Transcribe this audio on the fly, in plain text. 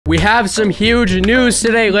We have some huge news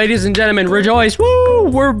today, ladies and gentlemen. Rejoice. Woo!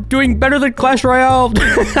 We're doing better than Clash Royale.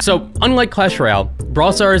 So, unlike Clash Royale,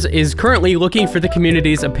 Brawl Stars is currently looking for the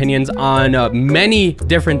community's opinions on many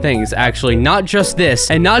different things, actually. Not just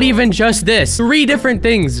this, and not even just this. 3 different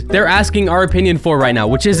things they're asking our opinion for right now,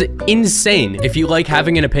 which is insane. If you like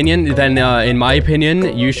having an opinion, then in my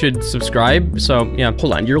opinion, you should subscribe. So, yeah,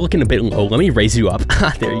 hold on. You're looking a bit low. Let me raise you up.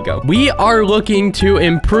 There you go. We are looking to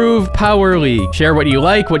improve Power League. Share what you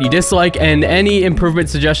like, what you dislike, and any improvement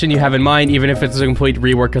suggestion you have in mind, even if it's a complete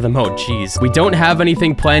rework of the mode. Jeez. We don't have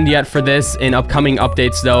anything planned yet for this in upcoming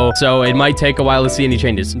updates though, so it might take a while to see any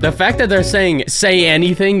changes. The fact that they're saying say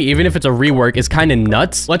anything, even if it's a rework, is kind of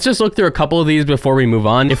nuts. Let's just look through a couple of these before we move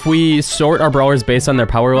on. If we sort our brawlers based on their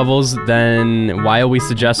power levels, then while we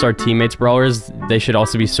suggest our teammates' brawlers, they should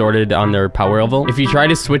also be sorted on their power level. If you try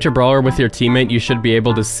to switch a brawler with your teammate, you should be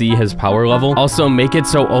able to see his power level. Also, make it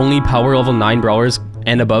so only power level 9 brawlers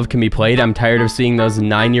and above can be played. I'm tired of seeing those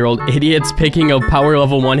 9-year-old idiots picking a power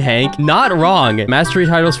level 1 Hank. Not wrong. Mastery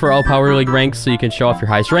titles for all Power League ranks so you can show off your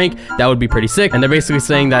highest rank. That would be pretty sick. And they're basically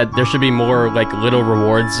saying that there should be more like little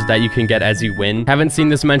rewards that you can get as you win. Haven't seen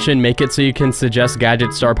this mentioned. Make it so you can suggest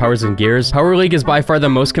gadgets, star powers, and gears. Power League is by far the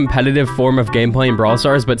most competitive form of gameplay in Brawl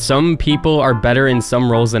Stars, but some people are better in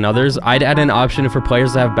some roles than others. I'd add an option for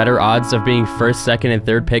players to have better odds of being first, second, and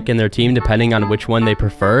third pick in their team depending on which one they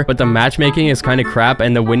prefer. But the matchmaking is kind of crap,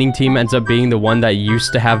 and the winning team ends up being the one that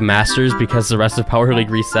used to have masters because the rest of Power League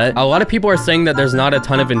reset. A lot of people are saying that there's not a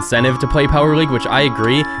ton of incentive to play Power League, which I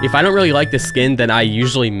agree. If I don't really like the skin, then I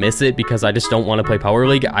usually miss it because I just don't want to play Power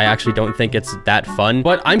League. I actually don't think it's that fun.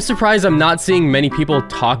 But I'm surprised I'm not seeing many people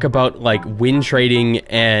talk about like win trading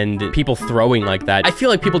and people throwing like that. I feel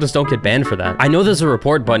like people just don't get banned for that. I know there's a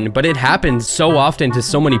report button, but it happens so often to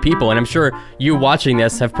so many people, and I'm sure you watching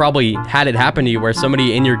this have probably had it happen to you where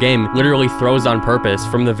somebody in your game literally throws on purpose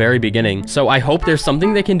from the very beginning. So I hope there's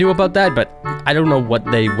something they can do about that, but I don't know what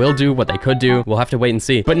they will do, what they could do. We'll have to wait and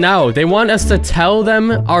see. But now they want us to tell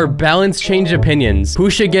them our balance change opinions.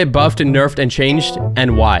 Who should get buffed and nerfed and changed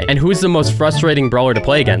and why? And who's the most frustrating brawler to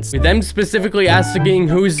play against? With them specifically asking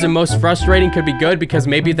who's the most frustrating could be good because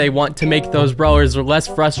maybe they want to make those brawlers less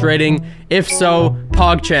frustrating. If so,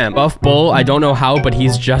 PogChamp. Buff Bull, I don't know how, but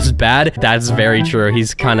he's just bad. That's very true.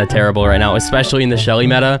 He's kind of terrible right now, especially in the Shelly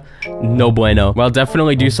meta. No bueno. Well,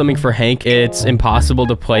 definitely do something for Hank. It's impossible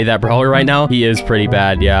to play that brawler right now. He is pretty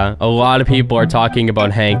bad, yeah. A lot of people are talking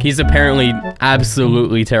about Hank. He's apparently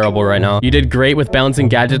absolutely terrible right now. You did great with balancing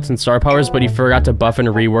gadgets and star powers, but you forgot to buff and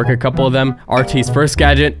rework a couple of them. RT's first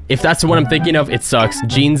gadget, if that's the one I'm thinking of, it sucks.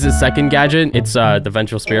 Jean's second gadget, it's the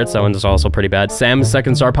Vengeful Spirits. That one's also pretty bad. Sam's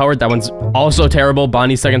second star power, that one's also terrible.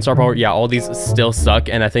 Bonnie's second star power, yeah, all these still suck,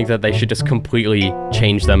 and I think that they should just completely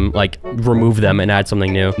change them, like remove them and add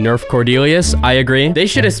something new. Nerf Cordelius, I agree. They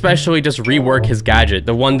should especially just rework his gadget,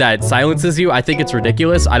 the one that silences you. I think it's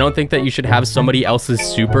ridiculous. I don't think that you should have somebody else's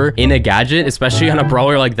super in a gadget, especially on a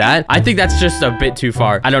brawler like that. I think that's just a bit too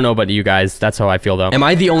far. I don't know about you guys. That's how I feel though. Am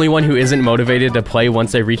I the only one who isn't motivated to play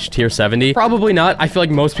once they reach tier 70? Probably not. I feel like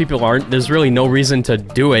most people aren't. There's really no reason to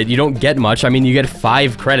do it. You don't get much. I mean, you get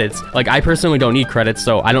 5 credits. Like, I personally don't need credits,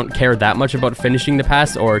 so I don't care that much about finishing the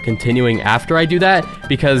pass or continuing after I do that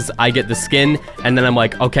because I get the skin and then I'm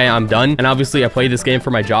like, okay, I'm done. And obviously I play this game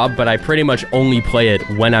for my job, but I pretty much only play it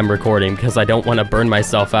when I'm recording because I don't want to burn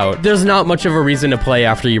myself out. There's not much of a reason to play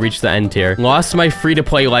after you reach the end tier. Lost my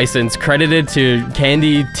free-to-play license, credited to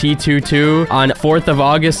Candy T22 on 4th of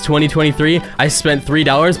August 2023. I spent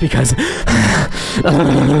 $3 because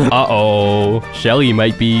uh-oh, Shelly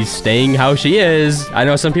might be staying how she is. I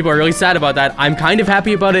know some people are really sad about that. I'm kind of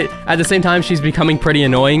happy about it. At the same time, she's becoming pretty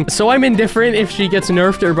annoying, so I'm indifferent if she gets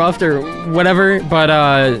nerfed or buffed or whatever. But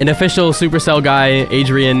an official Supercell guy,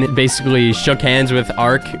 Adrian, basically shook hands with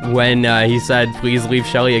Ark when he said, please leave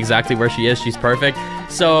Shelly exactly where she is. She's perfect.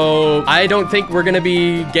 So I don't think we're gonna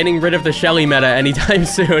be getting rid of the Shelly meta anytime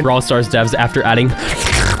soon. Brawl Stars devs, after adding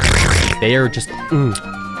they are just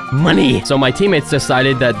money. So my teammates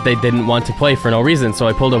decided that they didn't want to play for no reason, so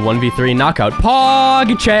I pulled a 1v3 knockout.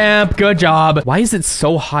 PogChamp, good job. Why is it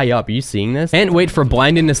so high up? Are you seeing this? Can't wait for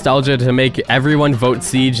Blinded Nostalgia to make everyone vote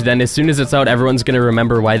Siege, then as soon as it's out, everyone's gonna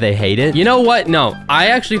remember why they hate it. You know what? No, I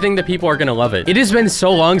actually think that people are gonna love it. It has been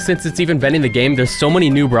so long since it's even been in the game. There's so many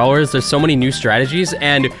new brawlers, there's so many new strategies,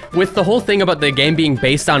 and with the whole thing about the game being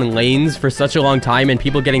based on lanes for such a long time and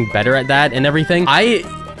people getting better at that and everything,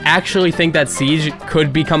 actually think that Siege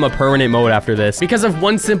could become a permanent mode after this because of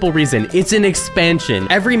one simple reason. It's an expansion.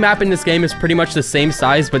 Every map in this game is pretty much the same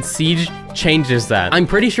size, but Siege changes that. I'm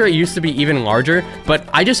pretty sure it used to be even larger, but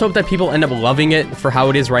I just hope that people end up loving it for how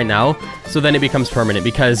it is right now, so then it becomes permanent,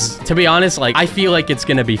 because to be honest, like, I feel like it's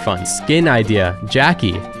gonna be fun. Skin idea,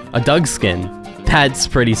 Jackie, a Doug skin. That's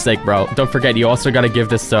pretty sick, bro. Don't forget, you also gotta give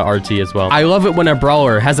this to RT as well. I love it when a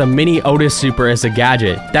brawler has a mini Otis super as a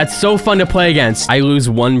gadget. That's so fun to play against. I lose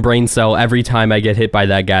one brain cell every time I get hit by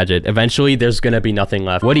that gadget. Eventually, there's gonna be nothing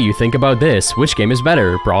left. What do you think about this? Which game is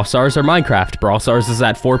better, Brawl Stars or Minecraft? Brawl Stars is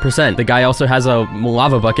at 4%. The guy also has a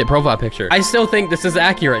lava bucket profile picture. I still think this is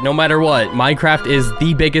accurate no matter what. Minecraft is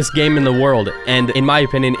the biggest game in the world, and in my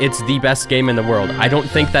opinion, it's the best game in the world. I don't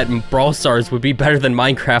think that Brawl Stars would be better than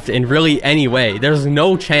Minecraft in really any way. There's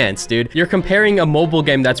no chance, dude. You're comparing a mobile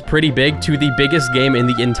game that's pretty big to the biggest game in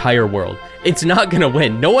the entire world. It's not gonna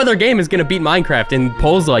win. No other game is gonna beat Minecraft in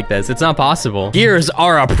polls like this. It's not possible. Gears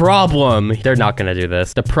are a problem. They're not gonna do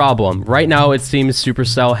this. The problem. Right now, it seems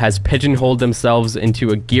Supercell has pigeonholed themselves into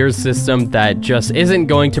a gears system that just isn't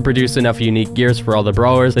going to produce enough unique gears for all the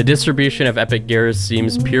brawlers. The distribution of epic gears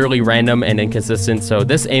seems purely random and inconsistent, so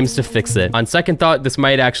this aims to fix it. On second thought, this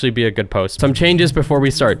might actually be a good post. Some changes before we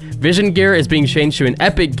start. Vision gear is being changed to an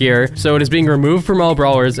epic gear, so it is being removed from all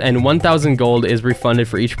brawlers, and 1,000 gold is refunded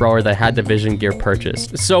for each brawler that had the Vision gear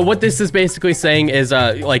purchased. So what this is basically saying is,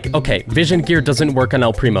 like, okay, Vision gear doesn't work on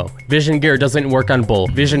El Primo. Vision gear doesn't work on Bull.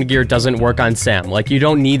 Vision gear doesn't work on Sam. Like, you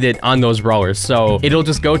don't need it on those brawlers. So it'll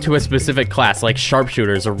just go to a specific class, like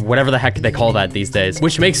sharpshooters or whatever the heck they call that these days,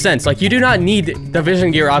 which makes sense. Like, you do not need the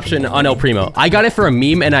Vision gear option on El Primo. I got it for a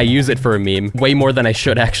meme and I use it for a meme way more than I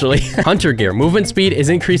should actually. Hunter gear. Movement speed is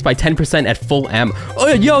increased by 10% at full ammo.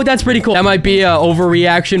 Oh, yo, that's pretty cool. That might be an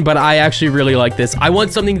overreaction, but I actually really like this. I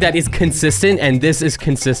want something that is consistent, and this is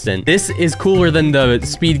consistent. This is cooler than the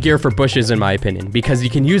speed gear for bushes, in my opinion, because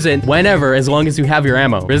you can use it whenever, as long as you have your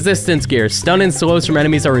ammo. Resistance gear. Stun and slows from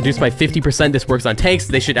enemies are reduced by 50%. This works on tanks.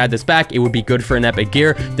 They should add this back. It would be good for an epic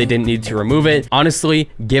gear. They didn't need to remove it. Honestly,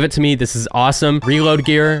 give it to me. This is awesome. Reload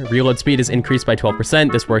gear. Reload speed is increased by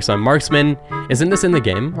 12%. This works on marksmen. Isn't this in the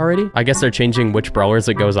game already? I guess they're changing which brawlers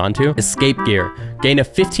it goes on to. Escape gear. Gain a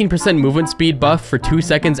 15% movement speed buff for 2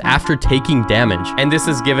 seconds after taking damage. And this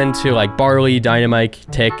is given to like Barley, Dynamite,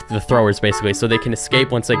 Tick, the throwers basically, so they can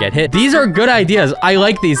escape once they get hit. These are good ideas. I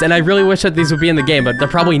like these, and I really wish that these would be in the game, but they're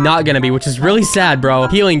probably not gonna be, which is really sad, bro.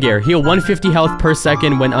 Healing gear. Heal 150 health per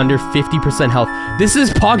second when under 50% health. This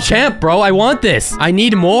is PogChamp, bro. I want this. I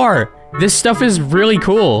need more. This stuff is really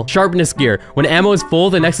cool. Sharpness gear. When ammo is full,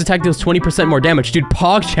 the next attack deals 20% more damage. Dude,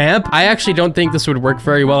 PogChamp. I actually don't think this would work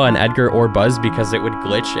very well on Edgar or Buzz because it would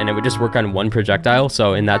glitch and it would just work on one projectile.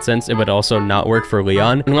 So in that sense, it would also not work for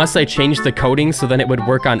Leon. Unless I changed the coding so then it would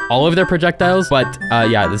work on all of their projectiles. But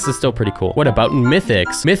yeah, this is still pretty cool. What about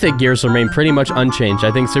Mythics? Mythic gears remain pretty much unchanged.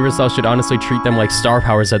 I think Supercell should honestly treat them like star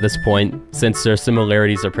powers at this point, since their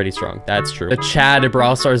similarities are pretty strong. That's true. The Chad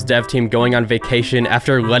Brawl Stars dev team going on vacation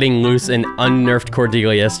after letting loose an unnerfed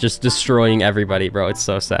Cordelius, just destroying everybody, bro. It's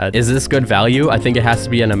so sad. Is this good value? I think it has to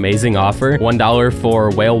be an amazing offer. $1 for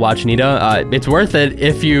Whale Watch Nita. It's worth it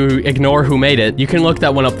if you ignore who made it. You can look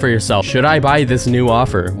that one up for yourself. Should I buy this new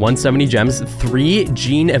offer? 170 gems, 3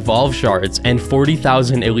 Gene Evolve shards, and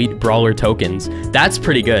 40,000 Elite Brawler tokens. That's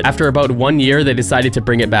pretty good. After about 1 year, they decided to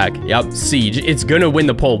bring it back. Yep, Siege. It's gonna win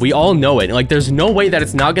the poll. We all know it. Like, there's no way that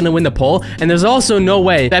it's not gonna win the poll, and there's also no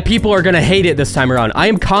way that people are gonna hate it this time around. I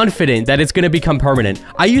am confident that it's gonna become permanent.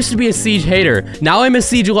 I used to be a Siege hater. Now I'm a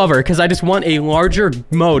Siege lover because I just want a larger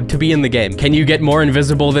mode to be in the game. Can you get more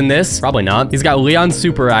invisible than this? Probably not. He's got Leon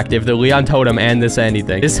super active, the Leon totem, and this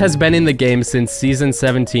anything. This has been in the game since season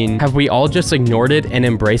 17. Have we all just ignored it and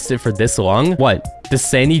embraced it for this long? What? Does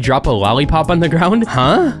Sandy drop a lollipop on the ground?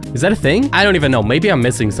 Huh? Is that a thing? I don't even know. Maybe I'm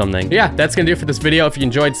missing something. Yeah, that's gonna do it for this video. If you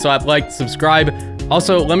enjoyed, slap like, subscribe.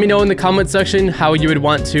 Also, let me know in the comment section how you would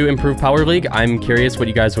want to improve Power League. I'm curious what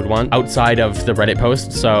you guys would want outside of the Reddit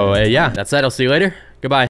post. So yeah, that's it. I'll see you later. Goodbye.